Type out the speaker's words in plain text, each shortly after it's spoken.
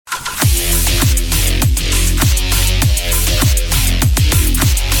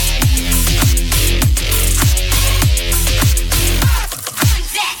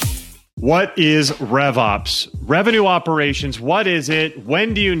What is RevOps? Revenue operations, what is it?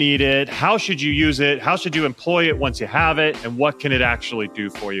 When do you need it? How should you use it? How should you employ it once you have it? And what can it actually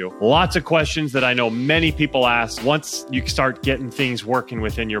do for you? Lots of questions that I know many people ask once you start getting things working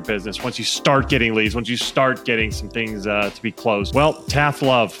within your business, once you start getting leads, once you start getting some things to be closed. Well, Taft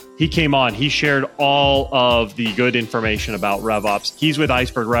Love, he came on, he shared all of the good information about RevOps. He's with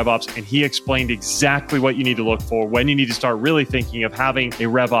Iceberg RevOps, and he explained exactly what you need to look for, when you need to start really thinking of having a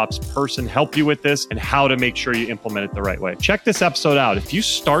RevOps person help you with this, and how to make sure you implement it the right way. Check this episode out. If you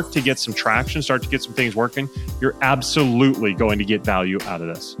start to get some traction, start to get some things working, you're absolutely going to get value out of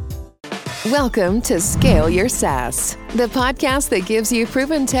this. Welcome to Scale Your SaaS, the podcast that gives you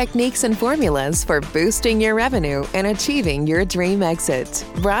proven techniques and formulas for boosting your revenue and achieving your dream exit.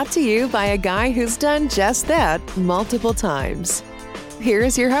 Brought to you by a guy who's done just that multiple times.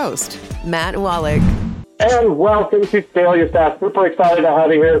 Here's your host, Matt Wallach. And welcome to Scale Your SaaS. Super excited to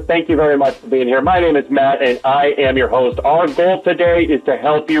have you here. Thank you very much for being here. My name is Matt, and I am your host. Our goal today is to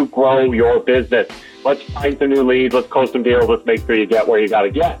help you grow your business. Let's find some new leads. Let's close some deals. Let's make sure you get where you got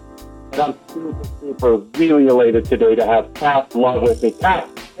to get. And I'm super really elated today to have Taft Love with me.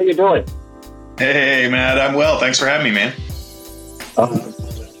 Taft, how you doing? Hey, Matt. I'm well. Thanks for having me, man. I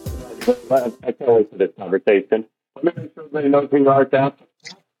can't wait for this conversation. Let me make sure everybody knows who you are, Taft.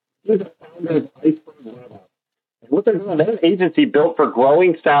 He's the founder of Iceberg RevOps. And what they're doing, they're an agency built for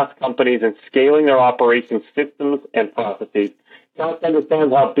growing SaaS companies and scaling their operations systems and processes. Taft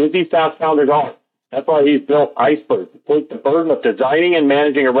understands how busy SaaS founders are. That's why he's built Iceberg, to take the burden of designing and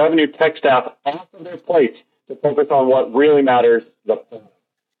managing a revenue tech staff off of their plate to focus on what really matters, the product.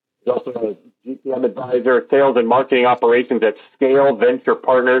 He's also a GTM advisor, sales and marketing operations at Scale Venture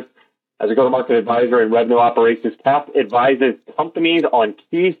Partners. As a go-to-market advisor in revenue operations, Taft advises companies on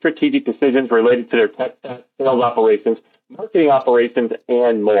key strategic decisions related to their tech stack, sales operations, marketing operations,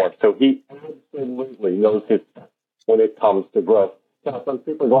 and more. So he absolutely knows his stuff when it comes to growth. Taft, I'm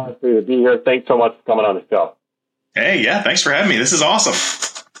super glad for you to be here. Thanks so much for coming on the show. Hey, yeah, thanks for having me. This is awesome.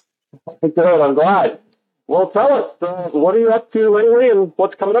 Good, I'm glad. Well, tell us, what are you up to lately and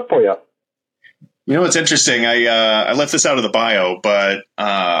what's coming up for you? You know, it's interesting. I left this out of the bio, but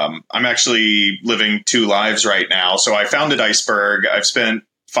I'm actually living two lives right now. So I founded Iceberg. I've spent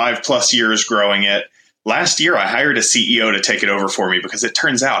 5+ years growing it. Last year, I hired a CEO to take it over for me because it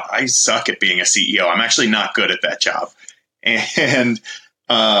turns out I suck at being a CEO. I'm actually not good at that job. And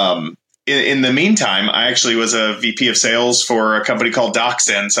in the meantime, I actually was a VP of sales for a company called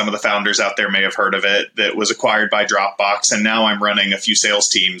DocSend. Some of the founders out there may have heard of it, that was acquired by Dropbox. And now I'm running a few sales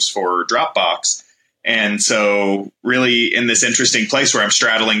teams for Dropbox. And so really in this interesting place where I'm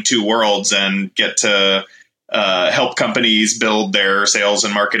straddling two worlds and get to help companies build their sales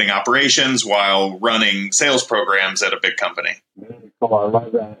and marketing operations while running sales programs at a big company. Cool, I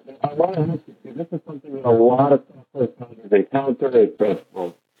love that. I want to ask you, this is something that a lot of software founders encounter. It's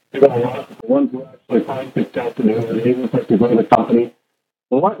stressful. There are a lot of ones who actually find success in the agency to grow the company.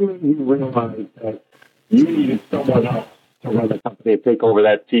 What made you realize that you needed someone else to run the company and take over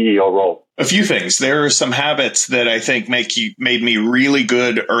that CEO role? A few things. There are some habits that I think made me really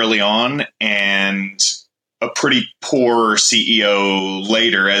good early on and a pretty poor CEO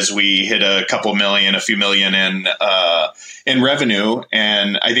later as we hit a few million in revenue.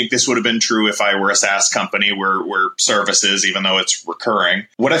 And I think this would have been true if I were a SaaS company where services, even though it's recurring.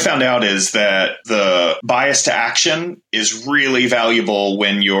 What I found out is that the bias to action is really valuable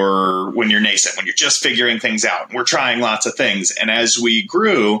when you're nascent, when you're just figuring things out. We're trying lots of things. And as we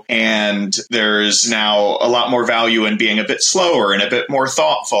grew, and there's now a lot more value in being a bit slower and a bit more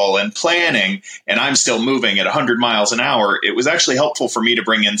thoughtful and planning, and I'm still moving at 100 miles an hour, it was actually helpful for me to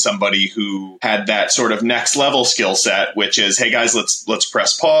bring in somebody who had that sort of next level skill set, which is, hey guys, let's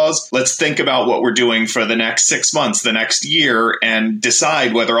press pause. Let's think about what we're doing for the next 6 months, the next year, and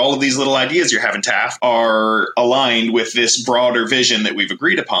decide whether all of these little ideas you're having, Taft, are aligned with this broader vision that we've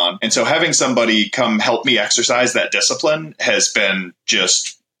agreed upon. And so having somebody come help me exercise that discipline has been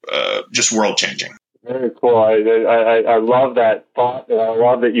just world changing. Very cool. I love that thought, and I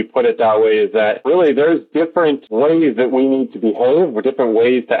love that you put it that way, is that really there's different ways that we need to behave, or different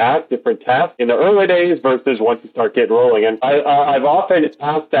ways to act, different tasks in the early days versus once you start getting rolling. And I've often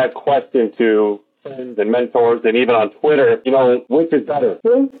asked that question to friends and mentors, and even on Twitter, which is better,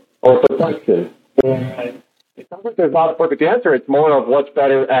 or perfection? And it sounds like there's not a perfect answer. It's more of what's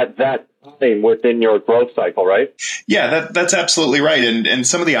better at that time within your growth cycle, right? Yeah, that's absolutely right. And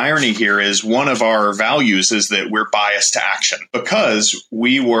some of the irony here is one of our values is that we're biased to action because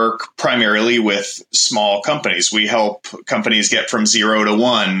we work primarily with small companies. We help companies get from 0 to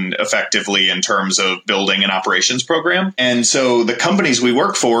 1 effectively in terms of building an operations program. And so the companies we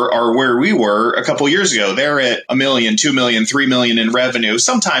work for are where we were a couple years ago. They're at $1 million, $2 million, $3 million in revenue,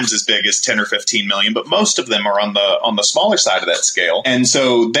 sometimes as big as 10 or 15 million, but most of them are on the smaller side of that scale. And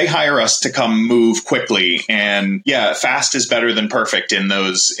so they hire us to come move quickly. And yeah, fast is better than perfect in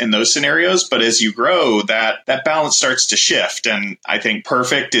those scenarios. But as you grow, that balance starts to shift. And I think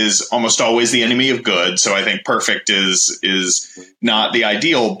perfect is almost always the enemy of good. So I think perfect is not the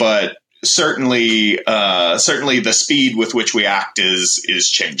ideal, but certainly the speed with which we act is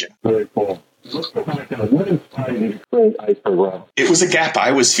changing. Very cool. Let's go back to what inspired you to create Iceberg Rev? It was a gap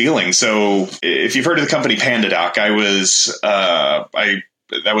I was feeling. So if you've heard of the company PandaDoc,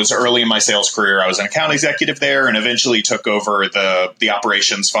 that was early in my sales career. I was an account executive there and eventually took over the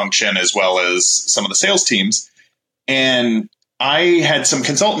operations function as well as some of the sales teams. And I had some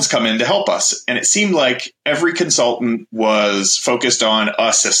consultants come in to help us. And it seemed like every consultant was focused on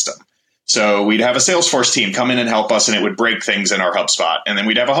a system. So we'd have a Salesforce team come in and help us, and it would break things in our HubSpot. And then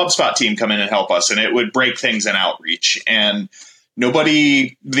we'd have a HubSpot team come in and help us, and it would break things in Outreach. And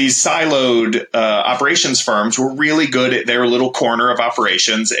these siloed operations firms were really good at their little corner of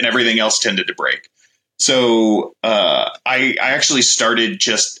operations, and everything else tended to break. So I actually started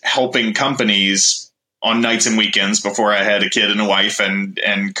just helping companies on nights and weekends before I had a kid and a wife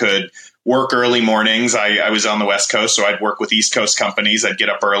and could work early mornings. I was on the West Coast, so I'd work with East Coast companies. I'd get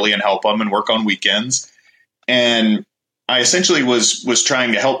up early and help them and work on weekends. And I essentially was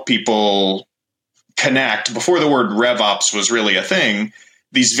trying to help people connect, before the word RevOps was really a thing,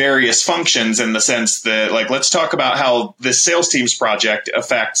 these various functions in the sense that, like, let's talk about how this sales team's project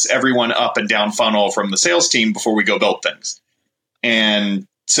affects everyone up and down funnel from the sales team before we go build things. And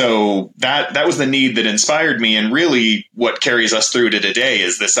so that was the need that inspired me. And really what carries us through to today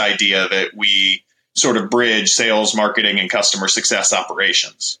is this idea that we sort of bridge sales, marketing, and customer success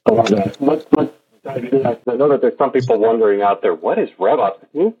operations. I love that. Let's dive into that. I know that there's some people wondering out there, what is RevOps?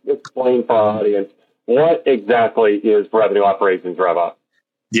 Can you explain for our audience, what exactly is revenue operations RevOps?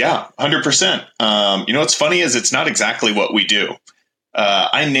 Yeah, 100%. What's funny is it's not exactly what we do.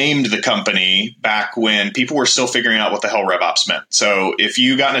 I named the company back when people were still figuring out what the hell RevOps meant. So if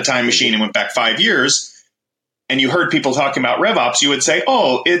you got in a time machine and went back 5 years and you heard people talking about RevOps, you would say,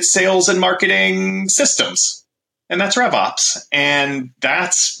 oh, it's sales and marketing systems. And that's RevOps. And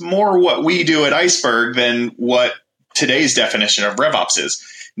that's more what we do at Iceberg than what today's definition of RevOps is.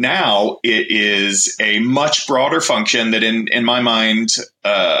 Now it is a much broader function that in my mind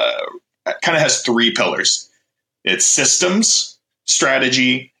kind of has 3 pillars. It's systems,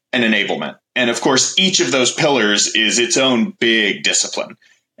 strategy, and enablement. And of course, each of those pillars is its own big discipline.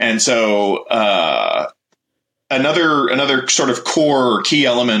 And so another sort of core key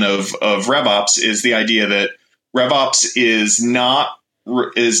element of RevOps is the idea that RevOps is not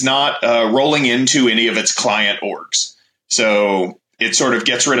rolling into any of its client orgs. So it sort of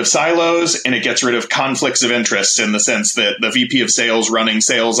gets rid of silos and it gets rid of conflicts of interest in the sense that the VP of sales running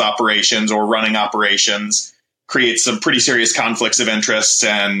sales operations or running operations creates some pretty serious conflicts of interest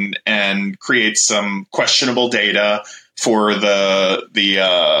and creates some questionable data for the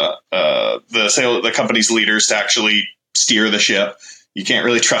company's leaders to actually steer the ship. You can't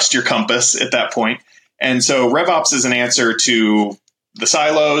really trust your compass at that point. And so RevOps is an answer to the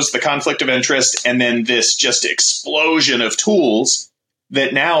silos, the conflict of interest, and then this just explosion of tools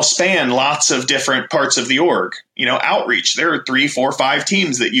that now span lots of different parts of the org. Outreach, there are 3, 4, 5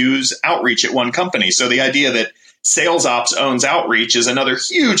 teams that use outreach at one company. So the idea that sales ops owns outreach is another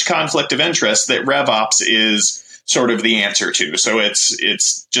huge conflict of interest that RevOps is sort of the answer to. So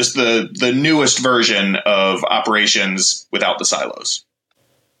it's just the newest version of operations without the silos.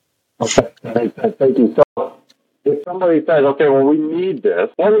 Okay, thank you. So if somebody says, okay, well, we need this,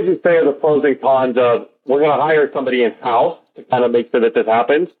 what would you say are the pros and cons of we're going to hire somebody in-house to kind of make sure that this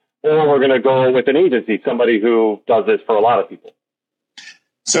happens, or we're going to go with an agency, somebody who does this for a lot of people?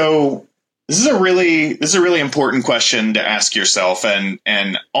 So this is a really important question to ask yourself. And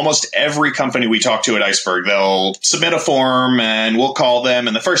almost every company we talk to at Iceberg, they'll submit a form and we'll call them.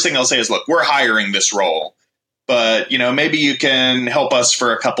 And the first thing they'll say is, look, we're hiring this role, but maybe you can help us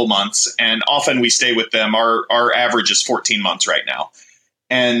for a couple months. And often we stay with them. Our average is 14 months right now.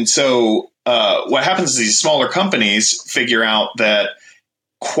 And so what happens is these smaller companies figure out that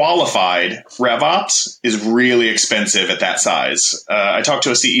qualified RevOps is really expensive at that size. I talked to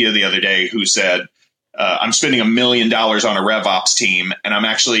a CEO the other day who said, I'm spending $1 million on a RevOps team, and I'm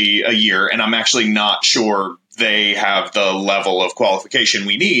actually a year, and I'm actually not sure they have the level of qualification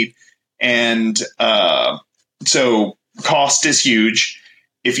we need. And so cost is huge.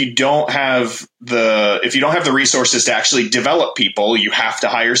 If you don't have the resources to actually develop people, you have to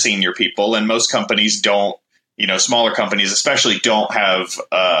hire senior people, and most companies don't. Smaller companies especially don't have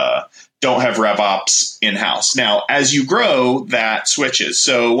RevOps in-house. Now, as you grow, that switches.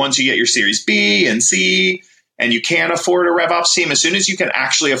 So once you get your Series B and C, and you can afford a RevOps team, as soon as you can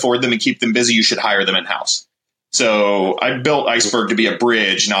actually afford them and keep them busy, you should hire them in-house. So I built Iceberg to be a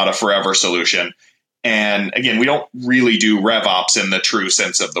bridge, not a forever solution. And again, we don't really do RevOps in the true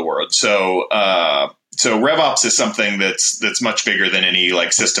sense of the word. So RevOps is something that's much bigger than any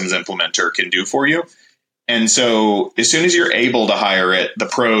like systems implementer can do for you. And so as soon as you're able to hire it, the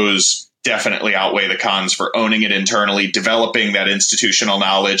pros definitely outweigh the cons for owning it internally, developing that institutional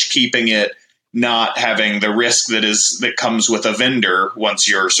knowledge, keeping it, not having the risk that comes with a vendor once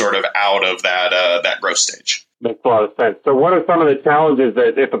you're sort of out of that growth stage. Makes a lot of sense. So what are some of the challenges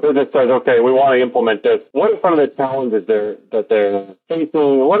that if a business says, okay, we want to implement this, what are some of the challenges that they're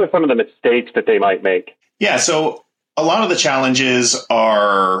facing? What are some of the mistakes that they might make? Yeah, so a lot of the challenges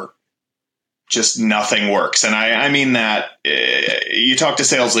are just nothing works. And I mean that you talk to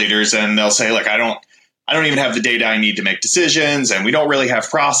sales leaders and they'll say, like, I don't even have the data I need to make decisions, and we don't really have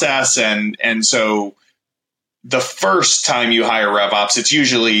process. And so the first time you hire RevOps, it's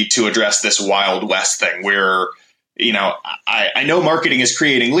usually to address this Wild West thing where, I know marketing is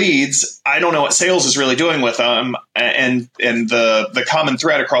creating leads. I don't know what sales is really doing with them. And the common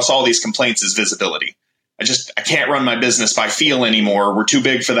thread across all these complaints is visibility. I can't run my business by feel anymore. We're too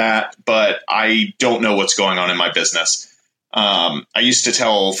big for that, but I don't know what's going on in my business. I used to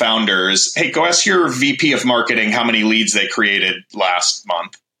tell founders, hey, go ask your VP of marketing how many leads they created last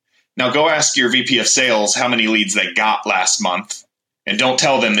month. Now go ask your VP of sales how many leads they got last month, and don't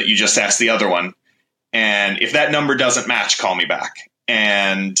tell them that you just asked the other one. And if that number doesn't match, call me back.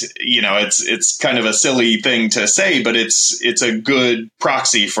 And, it's kind of a silly thing to say, but it's a good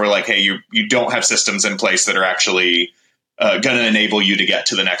proxy for like, hey, you don't have systems in place that are actually going to enable you to get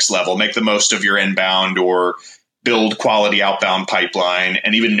to the next level, make the most of your inbound or build quality outbound pipeline,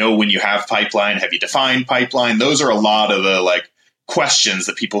 and even know when you have pipeline. Have you defined pipeline? Those are a lot of the like questions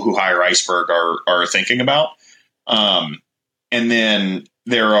that people who hire Iceberg are thinking about. And then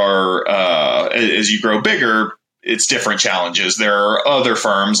there are, as you grow bigger, it's different challenges. There are other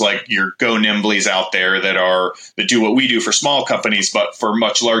firms like your Go Nimblies out there that do what we do for small companies, but for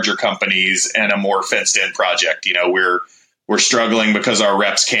much larger companies and a more fenced in project. We're struggling because our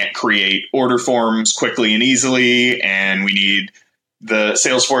reps can't create order forms quickly and easily, and we need the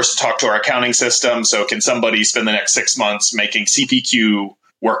Salesforce to talk to our accounting system. So can somebody spend the next 6 months making CPQ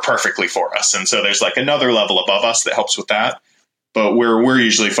work perfectly for us? And so there's like another level above us that helps with that. But where we're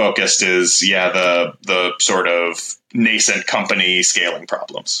usually focused is, the sort of nascent company scaling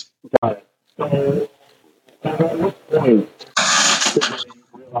problems. Got it. So at what point did they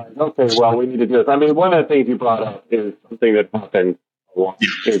realize, okay, well, we need to do this? I mean, one of the things you brought up is something that happens a lot.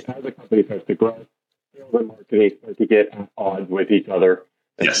 Is as the company starts to grow, sales and marketing start to get at odds with each other.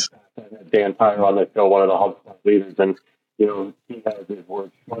 And yes. Dan Tyler on the show, one of the HubSpot leaders, and, he has his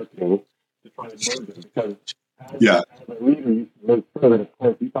word marketing to try to merge them because as a leader, you should make sure that, of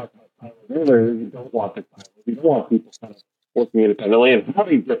course, you talked about silos earlier, you don't want the silos. You don't want people kind of working independently and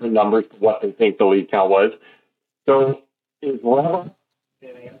having different numbers to what they think the lead count was. So is RevOps an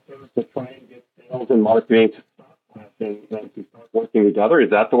answer to try and get sales and marketing to stop clashing and to start working together? Is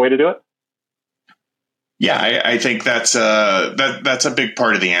that the way to do it? Yeah, I think that's a big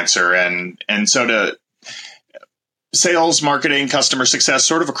part of the answer. And so to sales, marketing, customer success,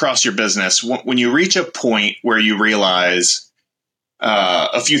 sort of across your business, when you reach a point where you realize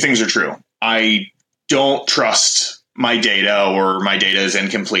a few things are true. I don't trust my data, or my data is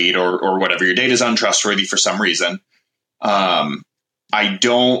incomplete, or whatever. Your data is untrustworthy for some reason. I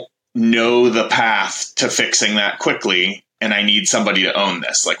don't know the path to fixing that quickly, and I need somebody to own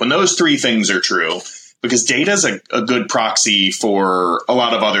this. Like when those three things are true, because data is a good proxy for a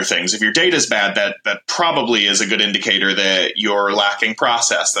lot of other things. If your data is bad, that probably is a good indicator that you're lacking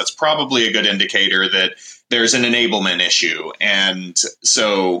process. That's probably a good indicator that there's an enablement issue. And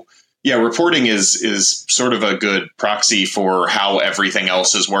so, reporting is sort of a good proxy for how everything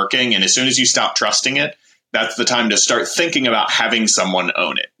else is working. And as soon as you stop trusting it, that's the time to start thinking about having someone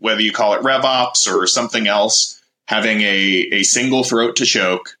own it. Whether you call it RevOps or something else, having a single throat to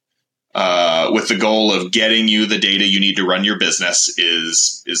choke, with the goal of getting you the data you need to run your business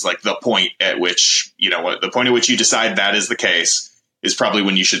is like the point at which, you decide that is the case. is probably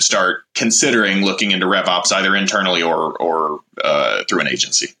when you should start considering looking into RevOps either internally or through an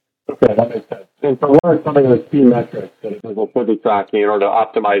agency. Okay, that makes sense. And so what are some of the key metrics that a business should be tracking in order to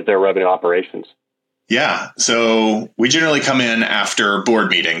optimize their revenue operations? Yeah. So we generally come in after board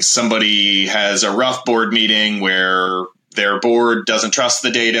meetings. Somebody has a rough board meeting where their board doesn't trust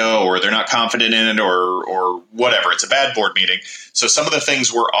the data or they're not confident in it or whatever. It's a bad board meeting. So some of the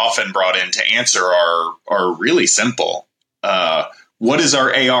things we're often brought in to answer are really simple. What is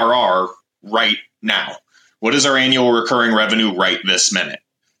our ARR right now? What is our annual recurring revenue right this minute?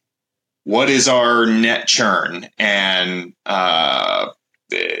 What is our net churn? And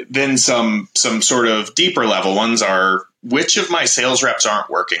then some sort of deeper level ones are, which of my sales reps aren't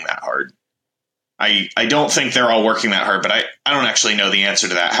working that hard? I don't think they're all working that hard, but I don't actually know the answer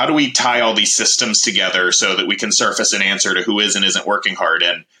to that. How do we tie all these systems together so that we can surface an answer to who is and isn't working hard?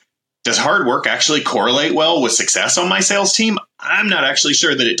 And does hard work actually correlate well with success on my sales team? I'm not actually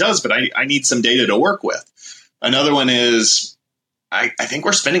sure that it does, but I need some data to work with. Another one is, I think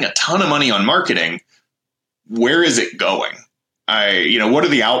we're spending a ton of money on marketing. Where is it going? What are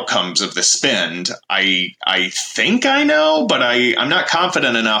the outcomes of the spend? I think I know, but I'm not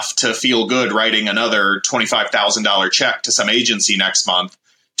confident enough to feel good writing another $25,000 check to some agency next month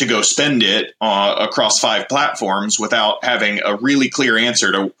to go spend it across 5 platforms without having a really clear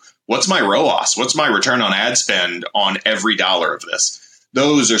answer to what's my ROAS? What's my return on ad spend on every dollar of this?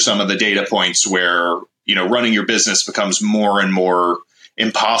 Those are some of the data points where, running your business becomes more and more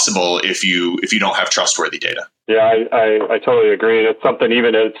impossible if you don't have trustworthy data. Yeah, I totally agree. And it's something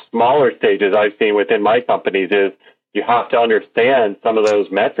even at smaller stages I've seen within my companies is you have to understand some of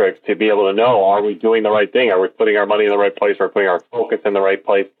those metrics to be able to know, are we doing the right thing? Are we putting our money in the right place? Are we putting our focus in the right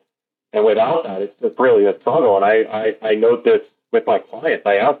place? And without that, it's just really a struggle. And I note this with my clients.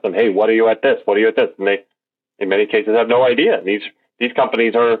 I ask them, hey, what are you at this? What are you at this? And they, in many cases, have no idea. These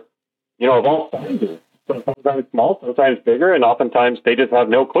companies are, of all sizes. Sometimes small, sometimes bigger, and oftentimes they just have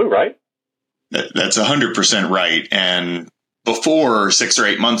no clue, right? That's 100% right. And before 6 or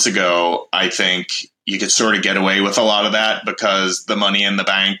 8 months ago, I think you could sort of get away with a lot of that because the money in the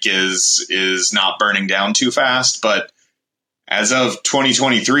bank is not burning down too fast. But as of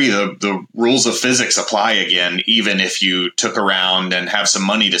 2023, the rules of physics apply again, even if you took a round and have some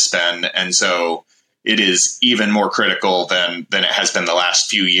money to spend. And so it is even more critical than it has been the last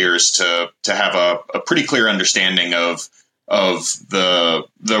few years to have a pretty clear understanding of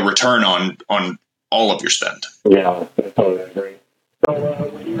the return on all of your spend. Yeah, I totally agree. So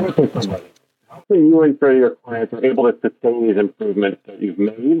when you work with somebody, how can you ensure your clients are able to sustain these improvements that you've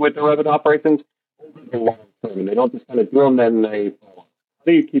made with the revenue operations over the long term? And they don't just kind of do them, then they fall off. How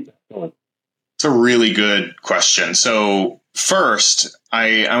do you keep that going? It's a really good question. So first,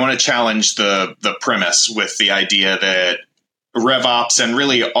 I want to challenge the premise with the idea that RevOps and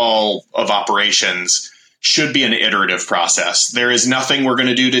really all of operations should be an iterative process. There is nothing we're going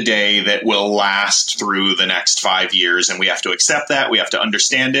to do today that will last through the next 5 years, and we have to accept that. We have to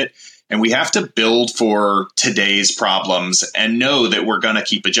understand it, and we have to build for today's problems and know that we're going to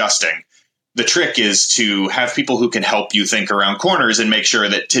keep adjusting. The trick is to have people who can help you think around corners and make sure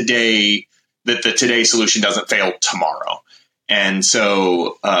that the today solution doesn't fail tomorrow. And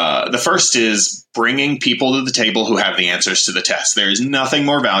so the first is bringing people to the table who have the answers to the test. There's nothing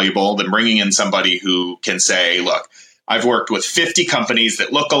more valuable than bringing in somebody who can say, look, I've worked with 50 companies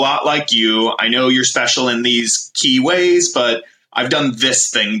that look a lot like you. I know you're special in these key ways, but I've done this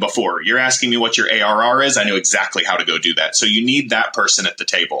thing before. You're asking me what your ARR is. I know exactly how to go do that. So you need that person at the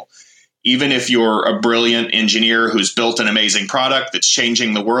table. Even if you're a brilliant engineer who's built an amazing product that's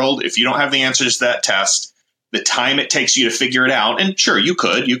changing the world, if you don't have the answers to that test, the time it takes you to figure it out, and sure, you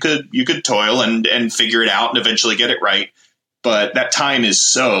could toil and figure it out and eventually get it right, but that time is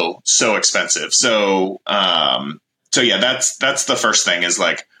so expensive. So yeah, that's the first thing is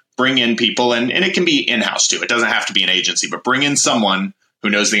like bring in people, and it can be in-house too. It doesn't have to be an agency, but bring in someone who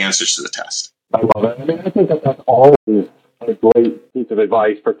knows the answers to the test. I love it. I mean, I think that's always a great piece of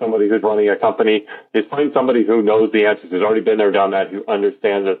advice for somebody who's running a company is find somebody who knows the answers, who's already been there, done that, who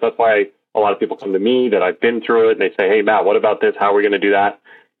understands it. That's why a lot of people come to me that I've been through it and they say, hey, Matt, what about this? How are we going to do that?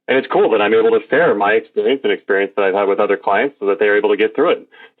 And it's cool that I'm able to share my experience and experience that I've had with other clients so that they're able to get through it.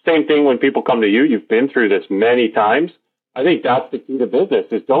 Same thing when people come to you, you've been through this many times. I think that's the key to business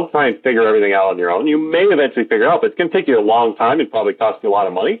is don't try and figure everything out on your own. You may eventually figure it out, but it's going to take you a long time and probably cost you a lot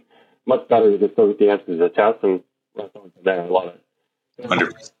of money. Much better to just go with the answers to the test and rest on from there. I love it.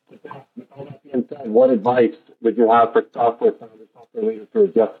 100%. With all that being said, what advice would you have for software leaders who are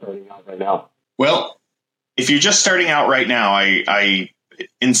just starting out right now? Well, if you're just starting out right now,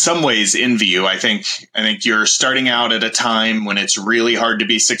 in some ways envy you. I think you're starting out at a time when it's really hard to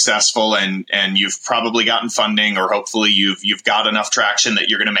be successful, and you've probably gotten funding, or hopefully you've got enough traction that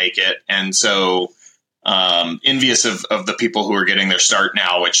you're going to make it. And so envious of the people who are getting their start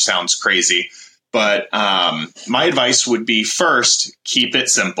now, which sounds crazy. But my advice would be, first, keep it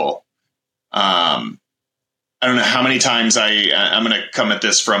simple. I don't know how many times I'm going to come at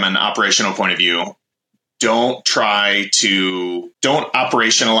this from an operational point of view. Don't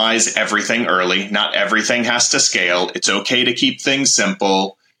operationalize everything early. Not everything has to scale. It's okay to keep things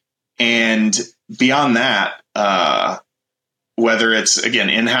simple. And beyond that, whether it's, again,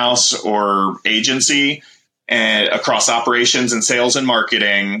 in-house or agency, and across operations and sales and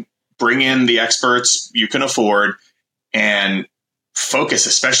marketing, bring in the experts you can afford, and focus,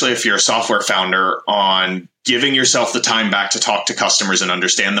 especially if you're a software founder, on giving yourself the time back to talk to customers and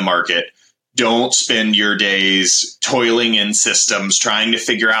understand the market. Don't spend your days toiling in systems, trying to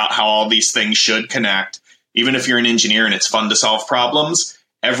figure out how all these things should connect. Even if you're an engineer and it's fun to solve problems,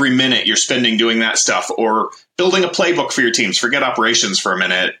 every minute you're spending doing that stuff, or building a playbook for your teams. Forget operations for a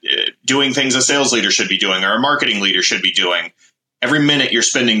minute. Doing things a sales leader should be doing, or a marketing leader should be doing. Every minute you're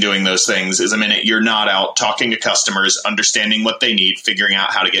spending doing those things is a minute you're not out talking to customers, understanding what they need, figuring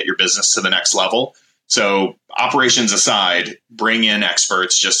out how to get your business to the next level. So operations aside, bring in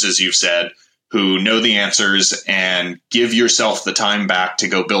experts, just as you've said, who know the answers, and give yourself the time back to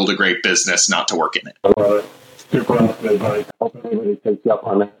go build a great business, not to work in it. Super awesome advice. I hope everybody takes you up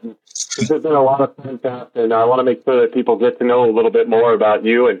on that. This has been a lot of fun, Taft, and I want to make sure that people get to know a little bit more about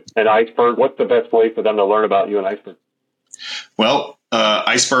you and Iceberg. What's the best way for them to learn about you and Iceberg? Well,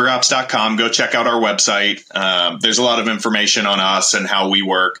 icebergops.com. Go check out our website. There's a lot of information on us and how we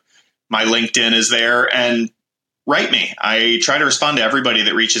work. My LinkedIn is there, and write me. I try to respond to everybody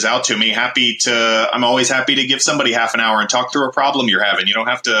that reaches out to me. I'm always happy to give somebody half an hour and talk through a problem you're having. You don't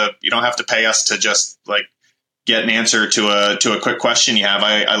have to pay us to just get an answer to a quick question you have.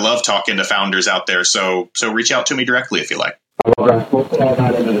 I love talking to founders out there. So reach out to me directly if you like. I love that. We'll put all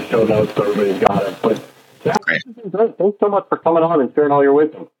that into the show notes so everybody's got it. But great. Thanks so much for coming on and sharing all your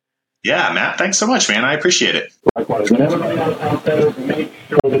wisdom. Yeah, Matt, thanks so much, man. I appreciate it. Likewise. And everybody else out there, make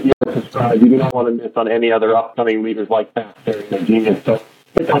sure that you're subscribed. You do not want to miss on any other upcoming leaders like Taft. They're genius. So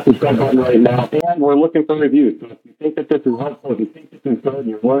hit that subscribe button right now. And we're looking for reviews. So if you think that this is helpful, if you think this is good, and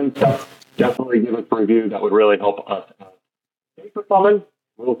you're learning stuff, definitely give us a review. That would really help us out. Thanks for coming.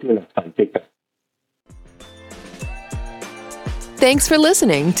 We'll see you next time. Take care. Thanks for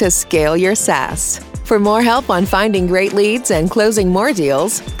listening to Scale Your SaaS. For more help on finding great leads and closing more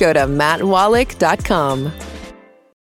deals, go to mattwallach.com.